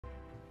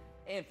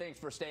And thanks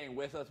for staying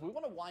with us. We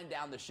want to wind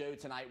down the show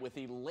tonight with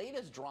the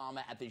latest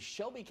drama at the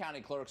Shelby County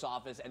Clerk's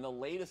office and the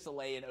latest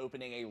delay in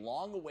opening a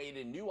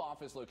long-awaited new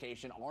office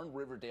location on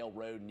Riverdale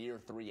Road near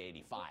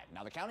 385.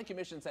 Now, the County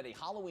Commission set a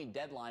Halloween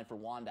deadline for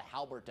Wanda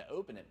Halbert to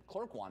open it.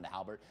 Clerk Wanda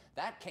Halbert.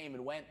 That came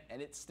and went,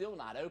 and it's still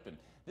not open.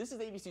 This is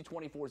ABC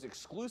 24's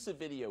exclusive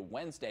video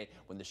Wednesday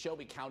when the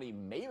Shelby County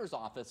Mayor's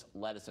office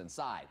let us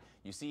inside.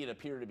 You see it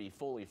appear to be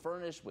fully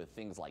furnished with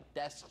things like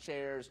desk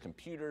chairs,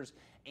 computers,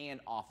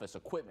 and office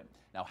equipment.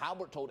 Now,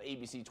 Halbert told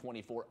ABC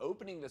 24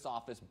 opening this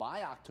office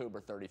by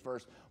October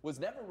 31st was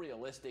never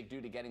realistic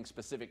due to getting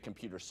specific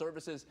computer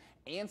services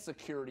and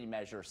security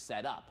measures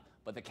set up.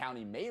 But the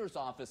county mayor's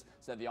office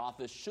said the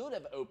office should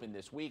have opened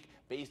this week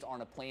based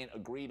on a plan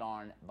agreed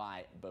on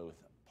by both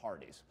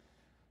parties.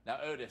 Now,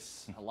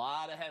 Otis, a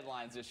lot of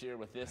headlines this year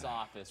with this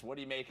office. What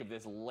do you make of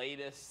this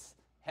latest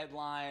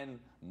headline,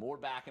 more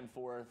back and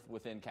forth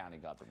within county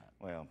government?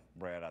 Well,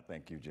 Brad, I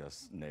think you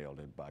just nailed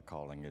it by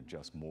calling it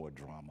just more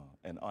drama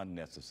and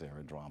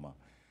unnecessary drama.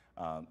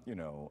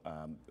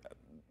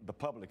 The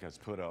public has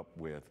put up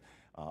with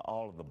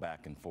all of the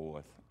back and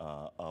forth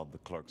of the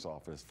clerk's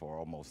office for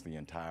almost the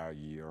entire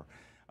year.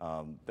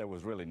 There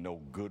was really no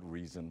good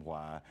reason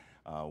why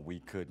we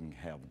couldn't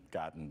have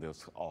gotten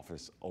this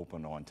office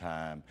open on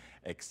time,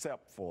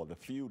 except for the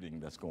feuding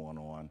that's going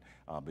on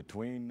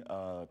between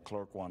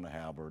Clerk Wanda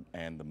Halbert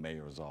and the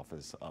mayor's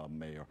office,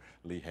 Mayor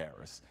Lee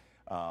Harris.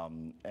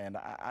 And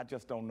I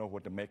just don't know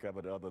what to make of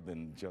it other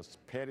than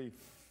just petty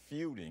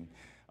feuding,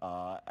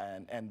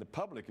 and the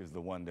public is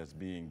the one that's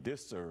being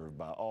disserved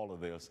by all of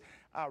this.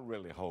 I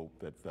really hope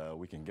that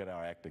we can get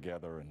our act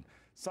together, and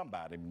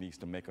somebody needs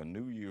to make a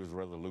New Year's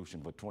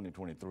resolution for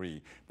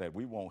 2023 that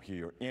we won't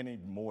hear any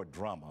more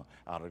drama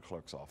out of the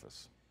clerk's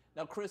office.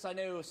 Now, Chris, I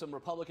know some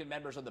Republican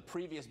members of the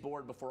previous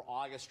board before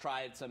August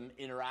tried some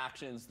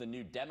interactions. The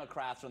new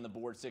Democrats on the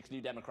board, 6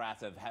 new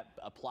Democrats, have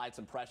applied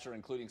some pressure,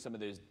 including some of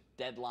those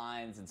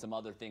deadlines and some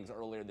other things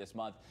earlier this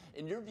month.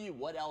 In your view,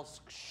 what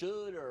else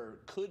should or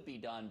could be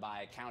done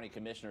by county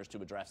commissioners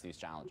to address these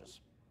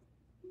challenges?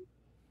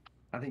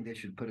 I think they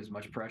should put as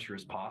much pressure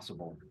as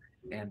possible.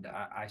 And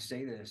I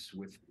say this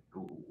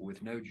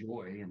with no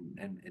joy,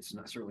 and it's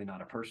certainly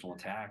not a personal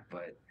attack,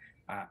 but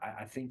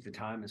I think the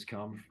time has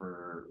come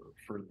for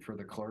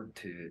the clerk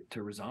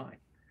to resign.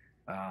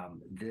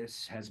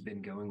 This has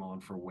been going on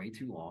for way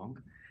too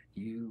long.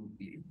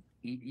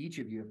 Each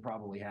of you have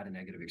probably had a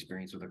negative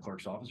experience with a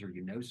clerk's office, or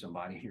you know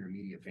somebody in your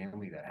immediate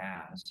family that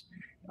has.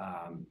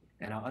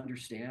 And I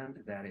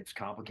understand that it's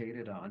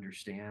complicated. I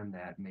understand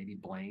that maybe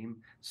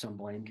some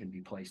blame can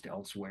be placed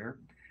elsewhere.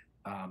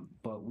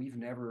 But we've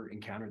never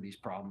encountered these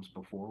problems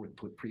before with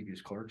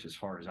previous clerks, as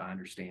far as I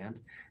understand.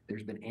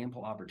 There's been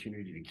ample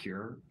opportunity to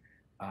cure.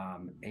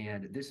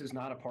 And this is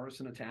not a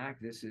partisan attack.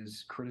 This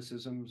is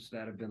criticisms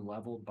that have been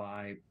leveled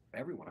by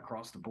everyone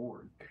across the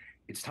board.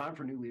 It's time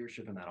for new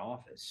leadership in that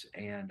office.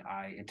 And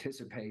I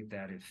anticipate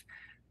that if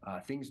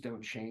things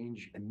don't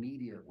change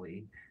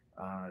immediately,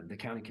 the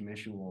county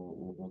commission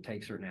will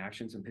take certain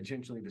actions, and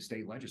potentially the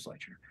state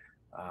legislature.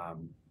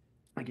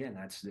 Again,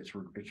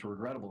 it's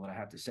regrettable that I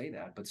have to say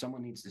that, but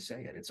someone needs to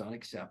say it. It's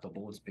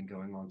unacceptable. It's been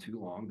going on too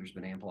long. There's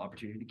been ample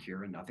opportunity to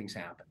cure, and nothing's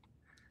happened.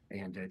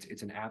 And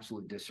it's an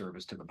absolute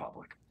disservice to the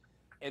public.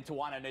 And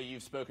Tawana, I know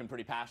you've spoken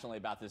pretty passionately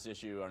about this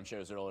issue on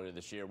shows earlier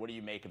this year. What do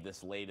you make of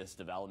this latest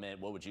development?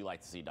 What would you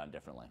like to see done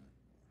differently?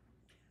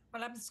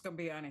 Well, I'm just going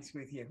to be honest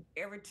with you.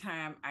 Every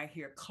time I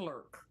hear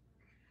clerk,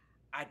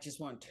 I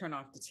just want to turn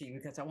off the TV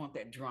because I want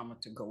that drama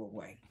to go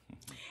away.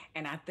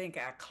 And I think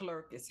our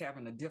clerk is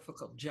having a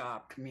difficult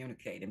job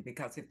communicating,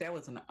 because if there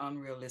was an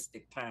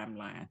unrealistic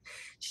timeline,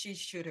 she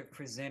should have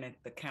presented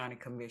the county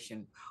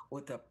commission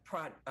with a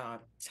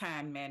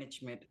time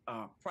management,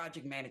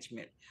 project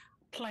management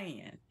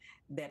plan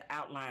that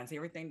outlines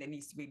everything that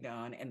needs to be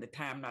done and the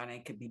timeline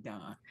that could be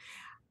done.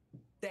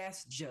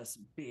 That's just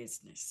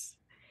business.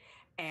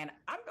 And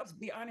I'm going to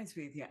be honest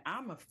with you,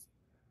 I'm a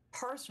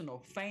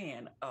personal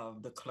fan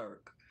of the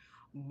clerk,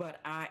 but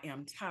I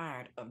am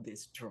tired of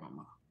this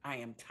drama. I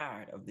am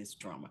tired of this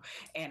drama.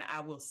 And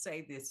I will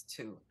say this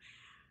too.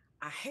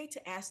 I hate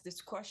to ask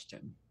this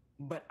question,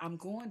 but I'm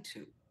going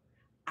to.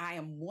 I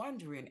am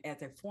wondering,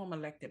 as a former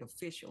elected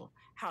official,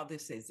 how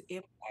this has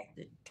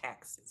impacted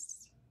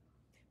taxes,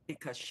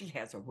 because she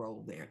has a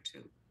role there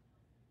too.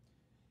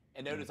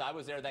 And notice I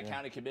was there at that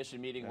county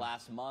commission meeting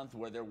last month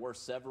where there were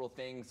several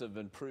things of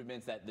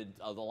improvements that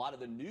a lot of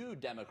the new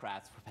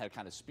Democrats had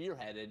kind of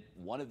spearheaded,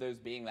 one of those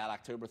being that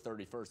October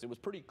 31st. It was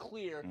pretty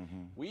clear.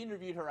 We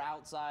interviewed her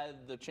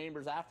outside the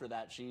chambers after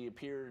that. She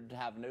appeared to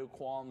have no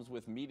qualms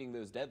with meeting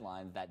those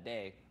deadlines that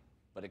day,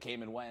 but it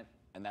came and went.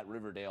 And that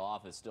Riverdale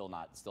office still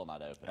not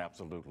open.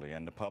 Absolutely,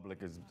 and the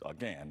public is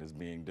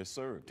being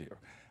disserved here.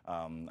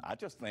 I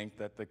just think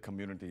that the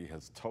community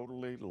has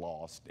totally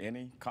lost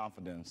any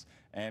confidence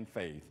and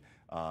faith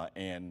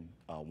in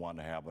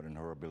Wanda Halbert and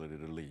her ability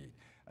to lead.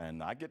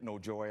 And I get no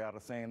joy out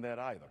of saying that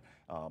either.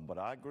 But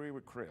I agree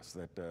with Chris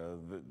that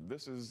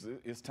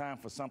it's time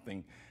for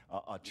something,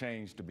 a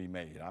change to be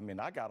made. I mean,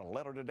 I got a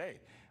letter today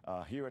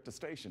here at the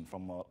station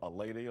from a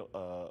lady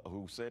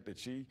who said that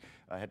she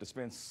had to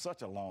spend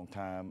such a long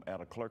time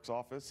at a clerk's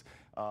office.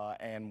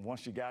 And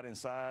once she got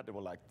inside, there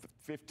were like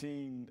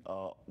 15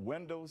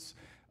 windows,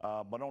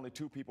 but only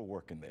 2 people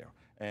working there.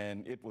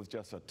 And it was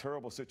just a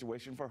terrible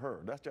situation for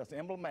her. That's just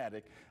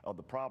emblematic of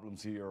the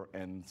problems here,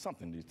 and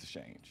something needs to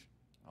change.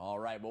 All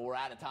right, well, we're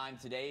out of time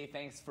today.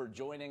 Thanks for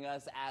joining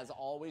us. As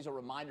always, a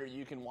reminder,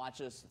 you can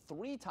watch us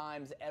 3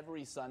 times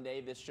every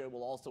Sunday. This show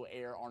will also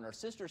air on our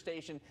sister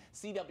station,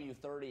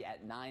 CW30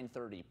 at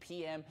 9:30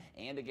 p.m.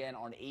 and again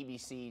on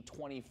ABC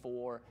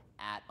 24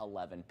 at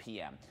 11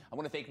 p.m. I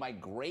want to thank my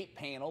great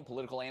panel,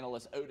 political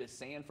analyst Otis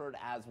Sanford,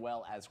 as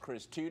well as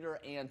Chris Tudor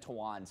and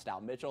Tawan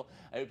Stout-Mitchell.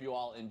 I hope you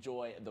all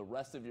enjoy the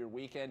rest of your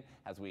weekend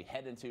as we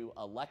head into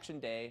Election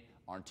Day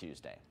on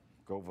Tuesday.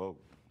 Go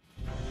vote.